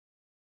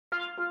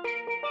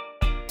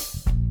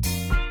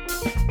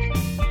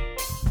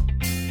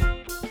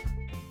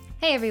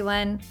Hey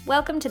everyone,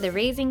 welcome to the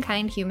Raising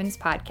Kind Humans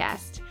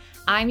podcast.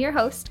 I'm your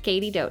host,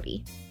 Katie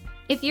Doty.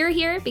 If you're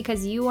here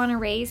because you want to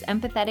raise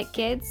empathetic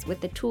kids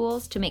with the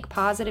tools to make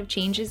positive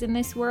changes in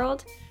this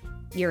world,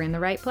 you're in the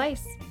right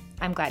place.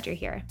 I'm glad you're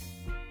here.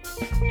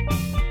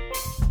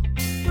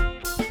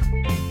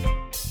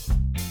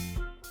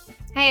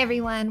 Hi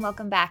everyone,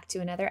 welcome back to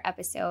another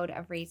episode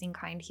of Raising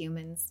Kind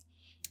Humans.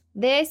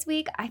 This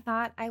week, I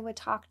thought I would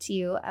talk to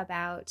you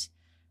about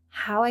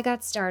how I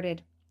got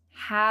started,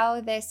 how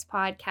this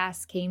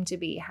podcast came to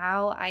be,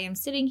 how I am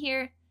sitting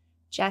here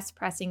just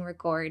pressing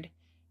record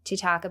to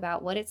talk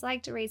about what it's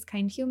like to raise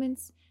kind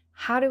humans,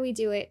 how do we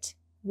do it,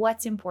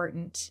 what's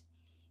important,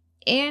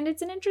 and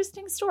it's an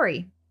interesting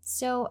story.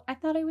 So I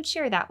thought I would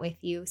share that with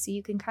you so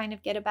you can kind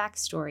of get a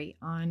backstory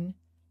on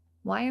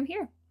why I'm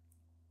here.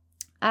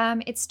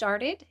 It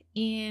started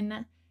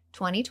in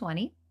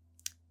 2020.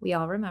 We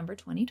all remember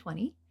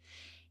 2020.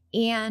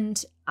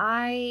 And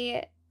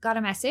I got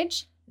a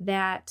message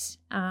that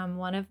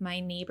one of my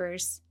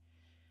neighbors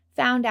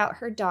found out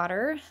her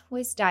daughter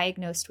was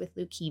diagnosed with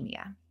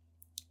leukemia.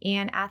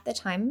 And at the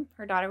time,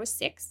 her daughter was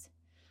 6,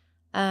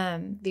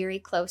 very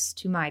close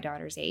to my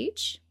daughter's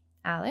age,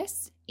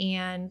 Alice.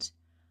 And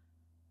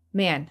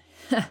man,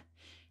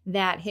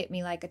 that hit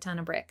me like a ton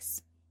of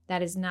bricks.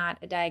 That is not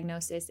a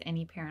diagnosis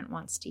any parent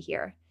wants to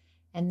hear.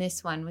 And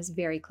this one was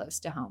very close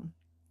to home.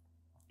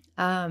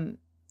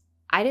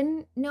 I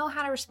didn't know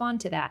how to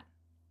respond to that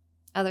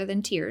other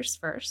than tears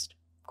first,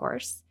 of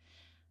course.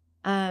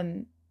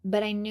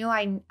 But I knew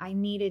I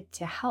needed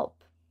to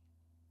help.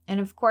 And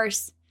of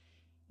course,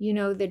 you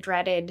know, the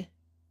dreaded,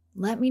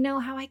 let me know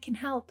how I can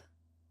help,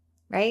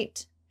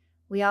 right?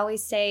 We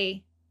always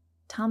say,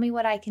 tell me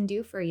what I can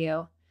do for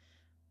you.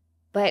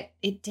 But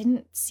it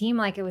didn't seem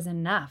like it was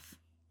enough.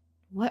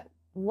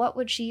 What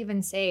would she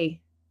even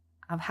say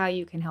of how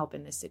you can help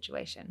in this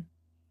situation?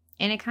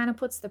 And it kind of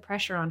puts the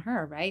pressure on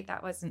her, right?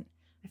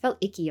 I felt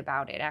icky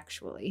about it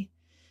actually,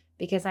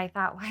 because I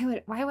thought,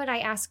 why would I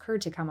ask her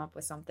to come up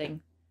with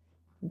something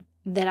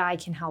that I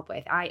can help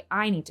with?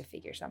 I need to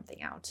figure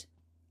something out.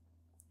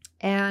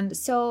 And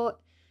so,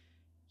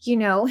 you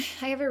know,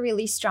 I have a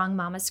really strong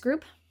mamas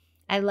group.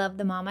 I love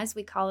the mamas.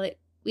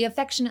 We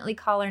affectionately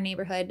call our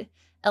neighborhood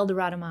El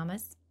Dorado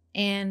Mamas.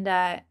 And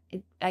I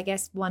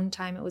guess one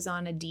time it was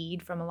on a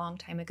deed from a long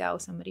time ago.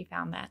 Somebody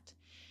found that.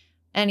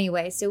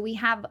 Anyway, so we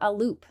have a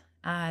loop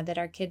that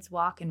our kids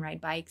walk and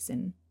ride bikes,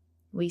 and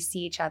we see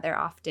each other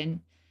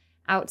often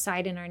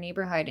outside in our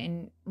neighborhood,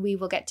 and we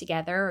will get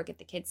together or get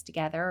the kids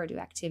together or do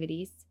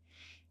activities.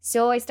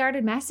 So I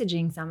started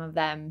messaging some of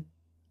them.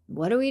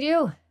 What do we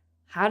do?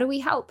 How do we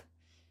help?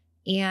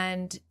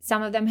 And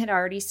some of them had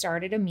already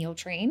started a meal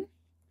train,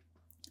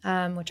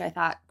 which I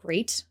thought,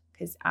 great,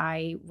 because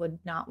I would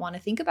not want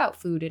to think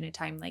about food in a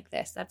time like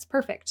this. That's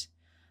perfect.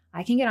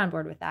 I can get on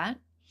board with that.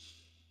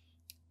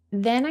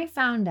 Then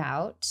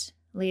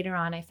later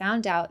on, I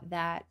found out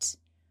that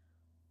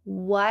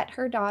what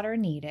her daughter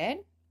needed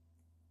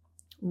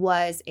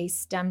was a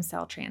stem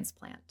cell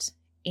transplant.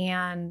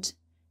 And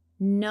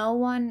no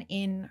one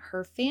in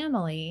her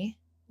family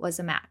was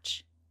a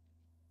match,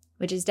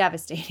 which is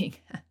devastating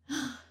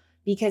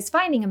because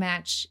finding a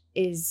match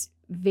is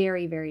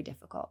very, very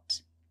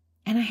difficult.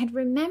 And I had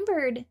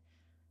remembered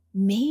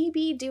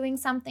maybe doing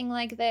something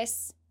like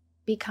this,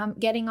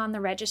 getting on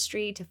the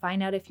registry to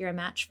find out if you're a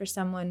match for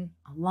someone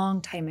a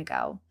long time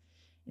ago.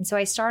 And so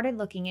I started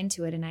looking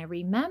into it, and I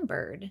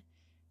remembered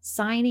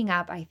signing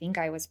up, I think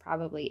I was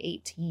probably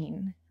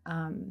 18,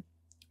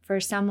 for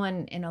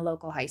someone in a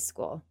local high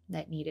school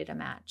that needed a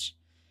match.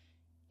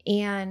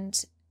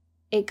 And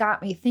it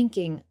got me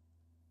thinking,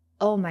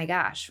 oh my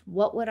gosh,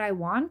 what would I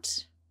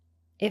want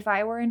if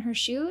I were in her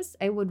shoes?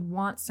 I would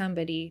want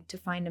somebody to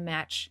find a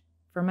match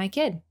for my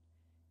kid.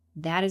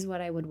 That is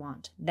what I would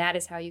want. That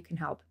is how you can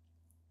help.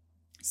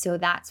 So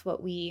that's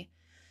what we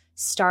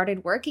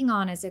started working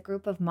on as a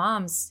group of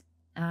moms.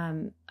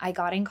 I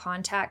got in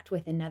contact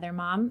with another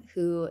mom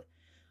who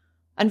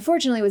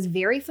unfortunately was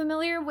very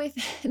familiar with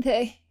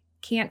the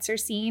cancer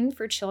scene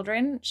for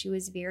children. She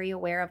was very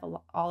aware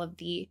of all of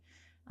the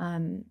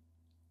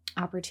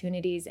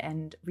opportunities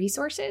and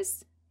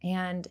resources.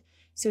 And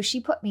so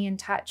she put me in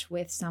touch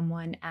with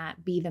someone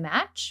at Be the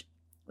Match,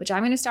 which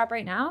I'm going to stop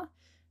right now.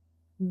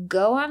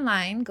 Go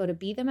online, go to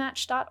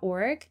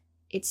bethematch.org.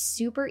 It's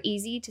super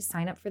easy to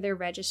sign up for their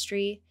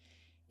registry.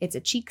 It's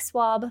a cheek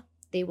swab.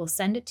 They will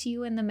send it to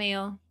you in the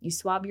mail. You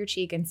swab your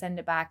cheek and send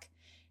it back,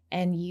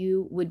 and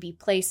you would be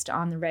placed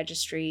on the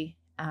registry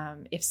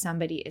if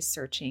somebody is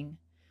searching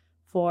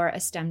for a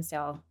stem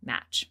cell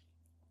match.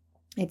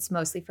 It's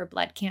mostly for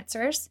blood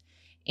cancers,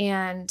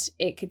 and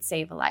it could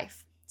save a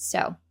life.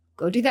 So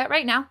go do that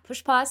right now.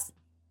 Push pause,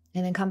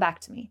 and then come back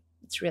to me.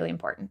 It's really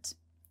important.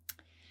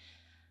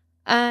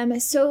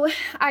 So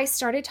I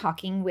started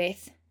talking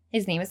with,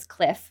 his name is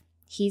Cliff.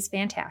 He's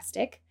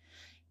fantastic.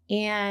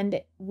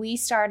 And we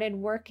started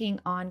working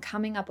on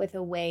coming up with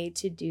a way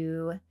to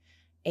do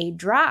a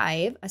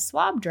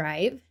swab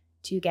drive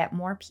to get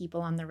more people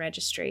on the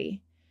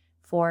registry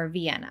for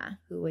Vienna,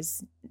 who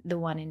was the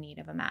one in need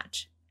of a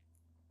match.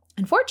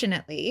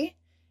 Unfortunately,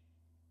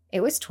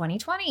 It was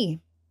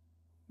 2020.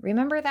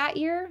 Remember that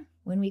year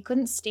when we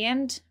couldn't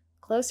stand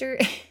closer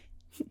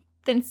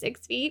than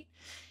 6 feet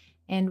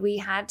and we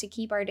had to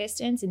keep our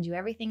distance and do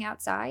everything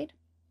outside?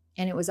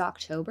 And it was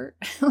October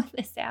when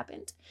this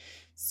happened.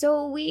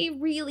 So we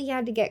really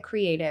had to get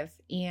creative,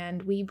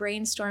 and we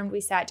brainstormed,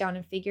 we sat down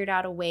and figured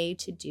out a way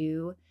to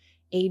do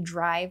a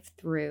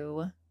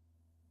drive-through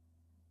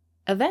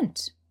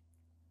event.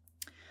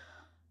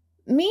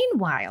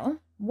 Meanwhile,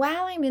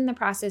 while I'm in the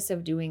process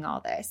of doing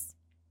all this,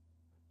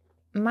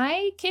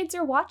 my kids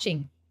are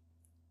watching.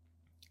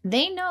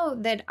 They know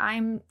that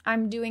I'm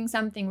doing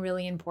something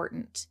really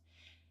important.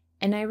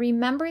 And I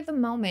remember the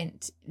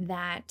moment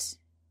that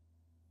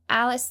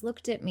Alice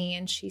looked at me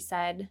and she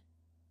said,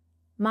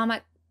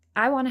 "Mama,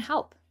 I want to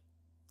help.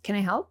 Can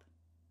I help?"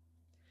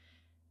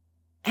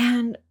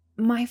 And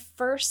my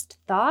first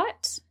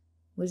thought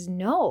was,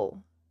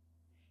 no,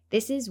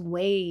 this is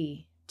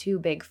way too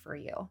big for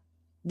you.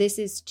 This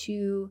is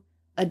too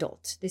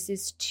adult. This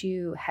is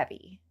too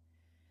heavy.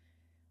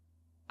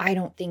 I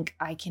don't think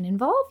I can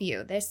involve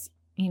you. These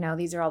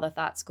are all the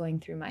thoughts going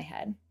through my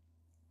head.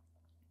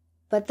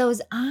 But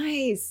those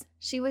eyes,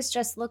 she was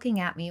just looking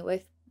at me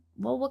with,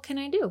 well, what can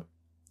I do?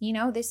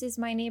 This is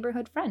my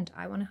neighborhood friend.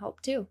 I want to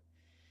help too.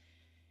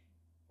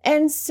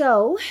 And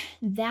so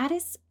that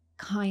is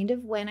kind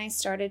of when I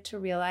started to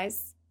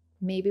realize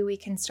maybe we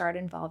can start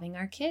involving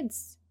our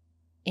kids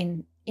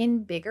in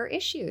bigger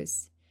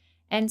issues.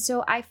 And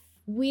so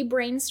we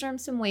brainstormed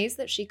some ways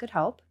that she could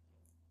help.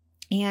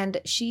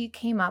 And she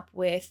came up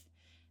with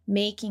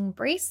making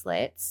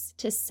bracelets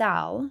to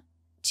sell,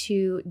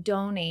 to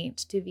donate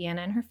to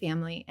Vienna and her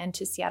family and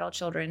to Seattle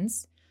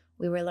Children's.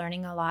 We were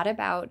learning a lot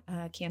about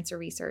cancer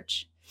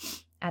research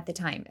at the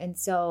time. And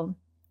so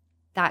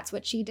that's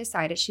what she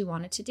decided she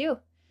wanted to do.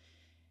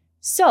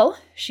 So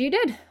she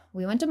did.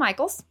 We went to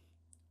Michael's,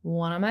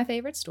 one of my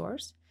favorite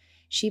stores.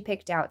 She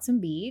picked out some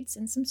beads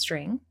and some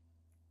string,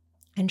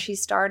 and she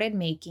started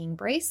making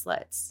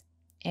bracelets.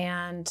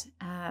 And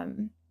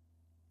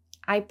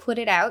I put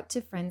it out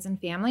to friends and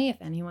family if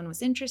anyone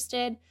was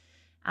interested.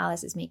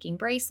 Alice is making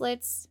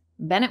bracelets.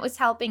 Bennett was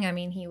helping. I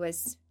mean, he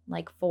was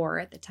like 4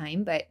 at the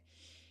time, but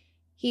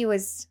he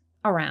was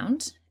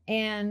around.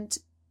 And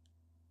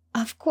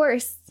of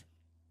course,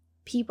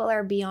 people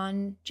are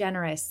beyond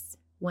generous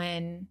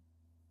when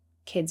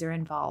kids are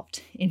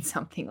involved in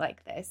something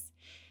like this.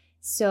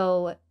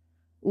 So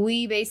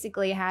we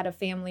basically had a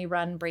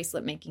family-run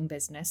bracelet making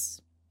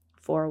business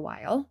for a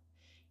while.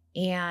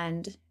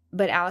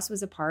 But Alice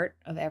was a part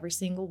of every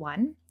single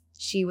one.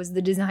 She was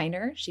the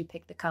designer. She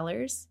picked the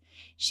colors.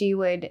 She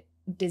would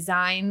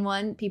design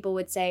one. People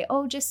would say,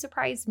 "Oh, just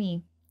surprise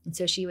me." And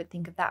so she would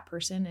think of that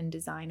person and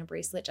design a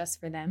bracelet just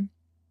for them.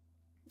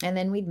 And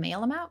then we'd mail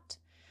them out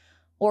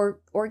or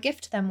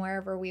gift them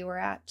wherever we were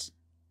at.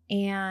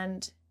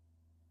 And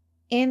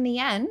in the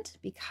end,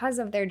 because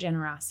of their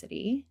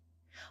generosity,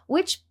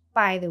 which,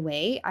 by the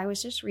way, I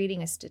was just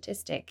reading a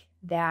statistic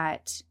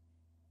that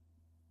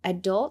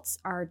adults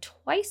are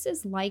twice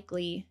as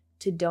likely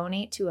to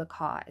donate to a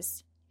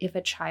cause if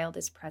a child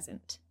is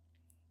present.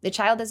 The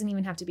child doesn't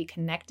even have to be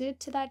connected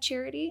to that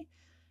charity,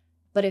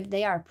 but if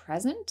they are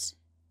present,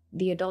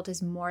 the adult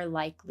is more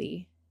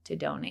likely to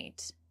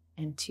donate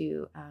and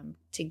to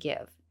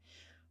give,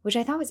 which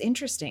I thought was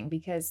interesting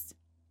because,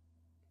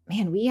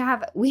 man, we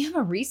have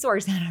a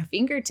resource at our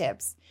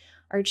fingertips.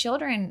 Our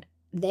children,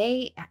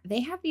 they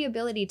have the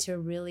ability to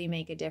really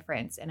make a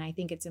difference, and I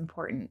think it's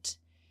important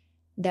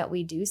that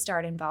we do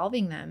start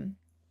involving them.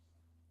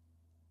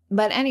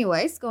 But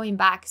anyways, going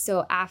back,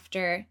 so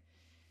after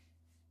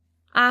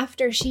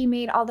she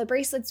made all the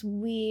bracelets,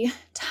 we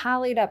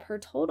tallied up her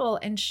total,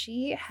 and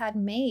she had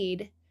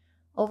made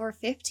over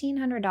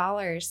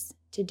 $1,500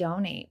 to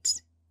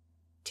donate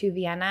to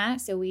Vienna.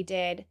 So we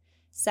did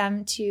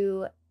some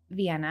to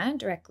Vienna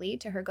directly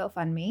to her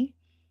GoFundMe.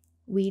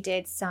 We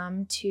did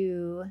some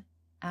to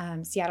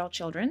Seattle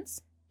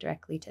Children's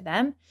directly to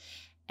them.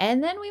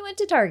 And then we went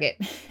to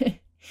Target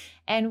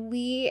and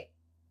we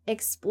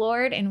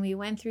explored and we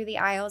went through the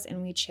aisles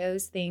and we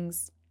chose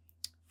things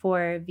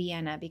for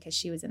Vienna because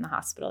she was in the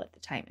hospital at the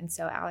time. And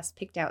so Alice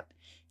picked out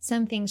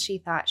some things she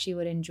thought she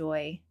would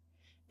enjoy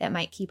that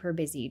might keep her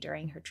busy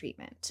during her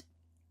treatment.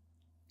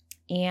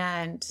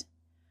 And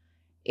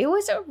it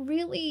was a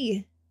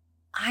really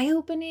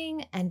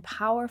eye-opening and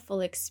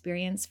powerful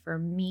experience for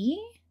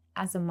me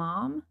as a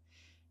mom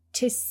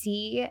to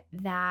see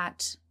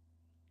that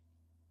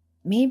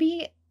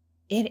maybe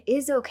it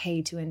is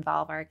okay to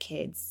involve our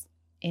kids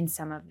in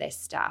some of this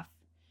stuff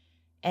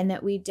and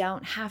that we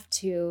don't have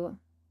to,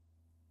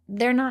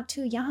 they're not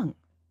too young.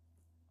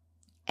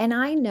 And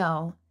I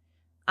know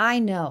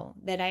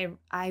that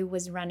I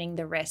was running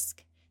the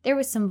risk. There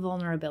was some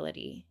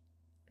vulnerability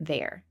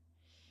there.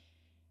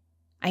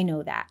 I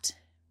know that.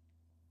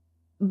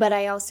 But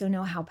I also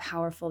know how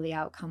powerful the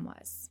outcome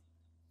was.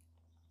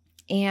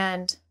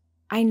 And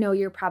I know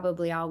you're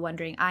probably all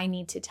wondering, I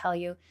need to tell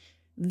you,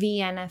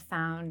 Vienna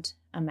found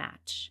a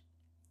match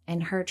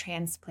and her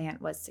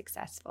transplant was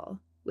successful,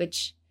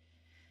 which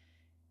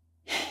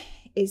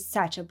is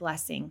such a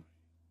blessing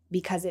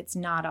because it's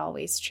not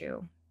always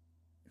true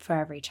for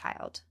every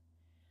child.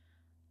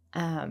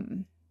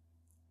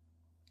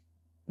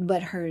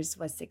 But hers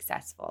was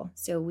successful.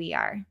 So we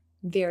are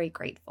very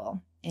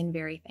grateful and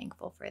very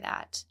thankful for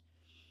that.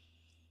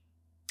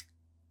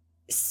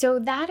 So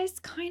that is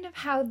kind of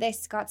how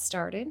this got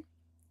started.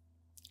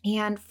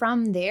 And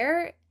from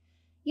there,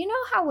 you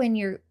know how when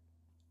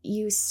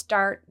you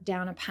start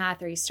down a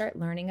path or you start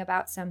learning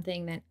about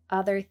something, then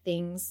other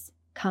things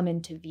come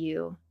into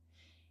view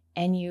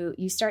and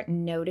you start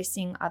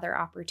noticing other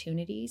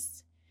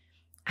opportunities.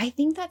 I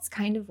think that's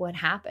kind of what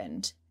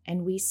happened.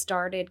 And we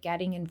started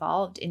getting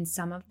involved in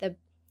some of the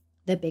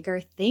bigger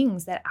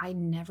things that I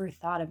never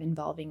thought of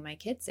involving my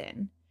kids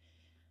in.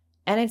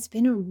 And it's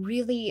been a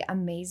really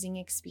amazing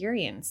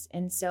experience.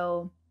 And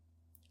so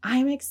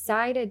I'm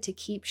excited to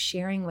keep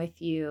sharing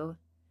with you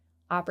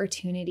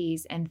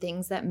opportunities and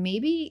things that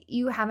maybe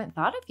you haven't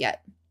thought of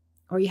yet,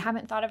 or you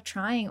haven't thought of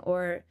trying,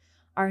 or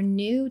are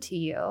new to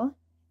you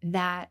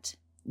that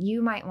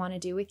you might want to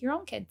do with your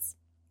own kids.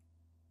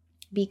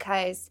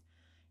 Because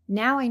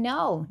now I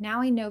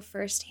know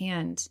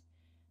firsthand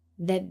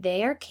that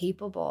they are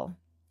capable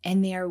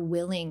and they are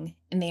willing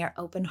and they are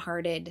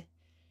open-hearted,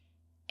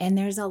 and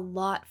there's a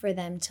lot for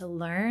them to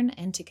learn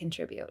and to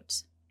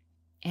contribute.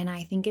 And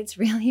I think it's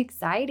really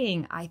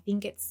exciting. I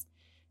think it's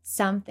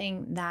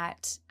something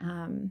that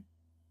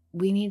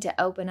we need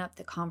to open up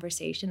the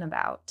conversation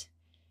about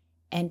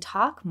and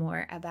talk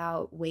more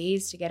about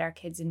ways to get our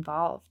kids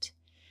involved.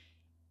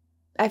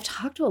 I've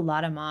talked to a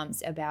lot of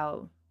moms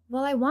about,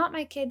 well, I want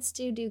my kids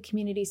to do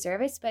community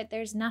service, but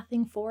there's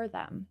nothing for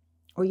them.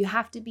 Or you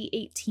have to be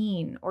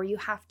 18, or you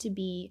have to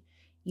be,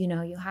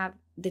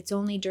 that's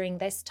only during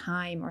this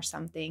time or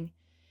something.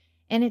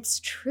 And it's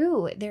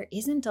true, there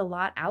isn't a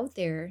lot out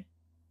there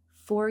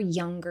for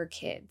younger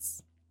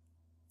kids.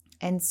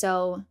 And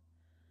so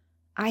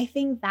I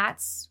think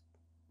that's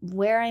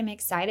where I'm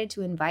excited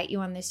to invite you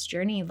on this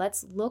journey.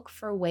 Let's look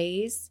for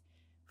ways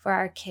for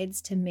our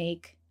kids to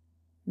make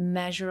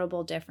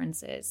measurable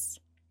differences,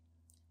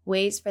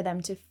 ways for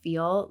them to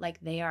feel like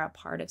they are a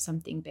part of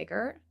something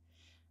bigger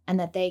and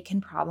that they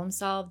can problem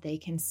solve, they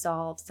can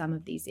solve some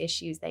of these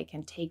issues, they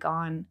can take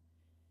on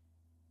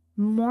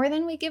more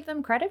than we give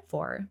them credit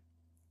for.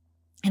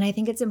 And I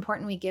think it's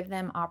important we give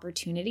them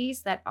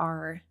opportunities that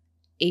are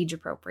age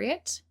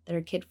appropriate, that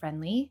are kid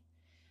friendly,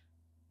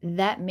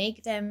 that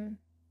make them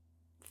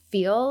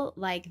feel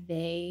like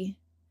they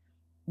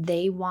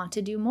want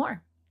to do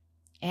more.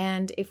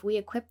 And if we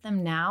equip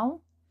them now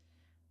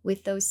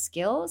with those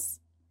skills,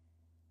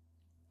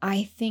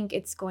 I think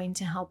it's going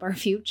to help our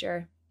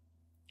future.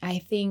 I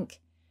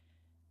think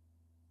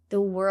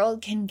the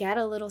world can get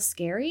a little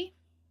scary,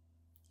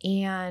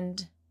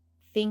 and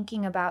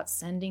thinking about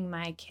sending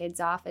my kids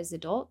off as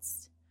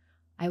adults,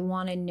 I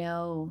want to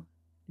know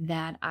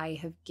that I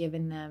have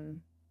given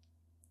them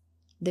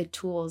the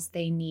tools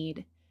they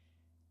need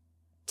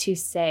to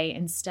say,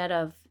 instead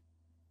of,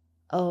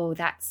 oh,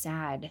 that's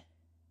sad,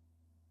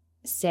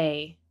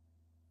 say,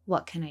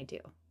 what can I do?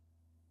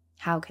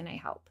 How can I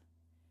help?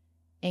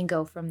 And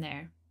go from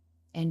there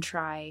and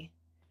try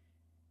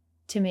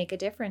to make a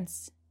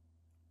difference.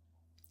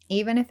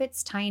 Even if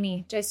it's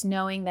tiny, just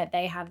knowing that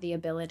they have the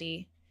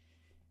ability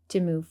to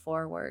move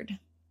forward,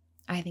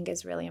 I think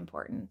is really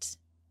important.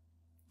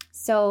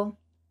 So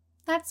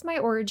that's my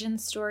origin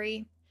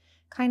story,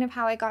 kind of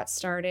how I got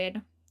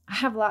started. I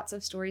have lots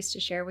of stories to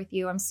share with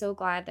you. I'm so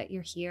glad that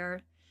you're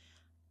here,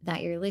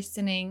 that you're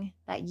listening,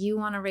 that you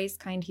want to raise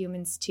kind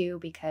humans too,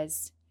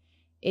 because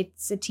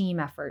it's a team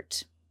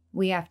effort.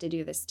 We have to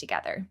do this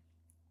together.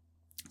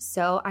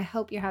 So I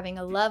hope you're having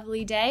a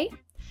lovely day,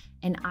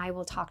 and I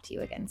will talk to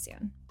you again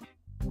soon.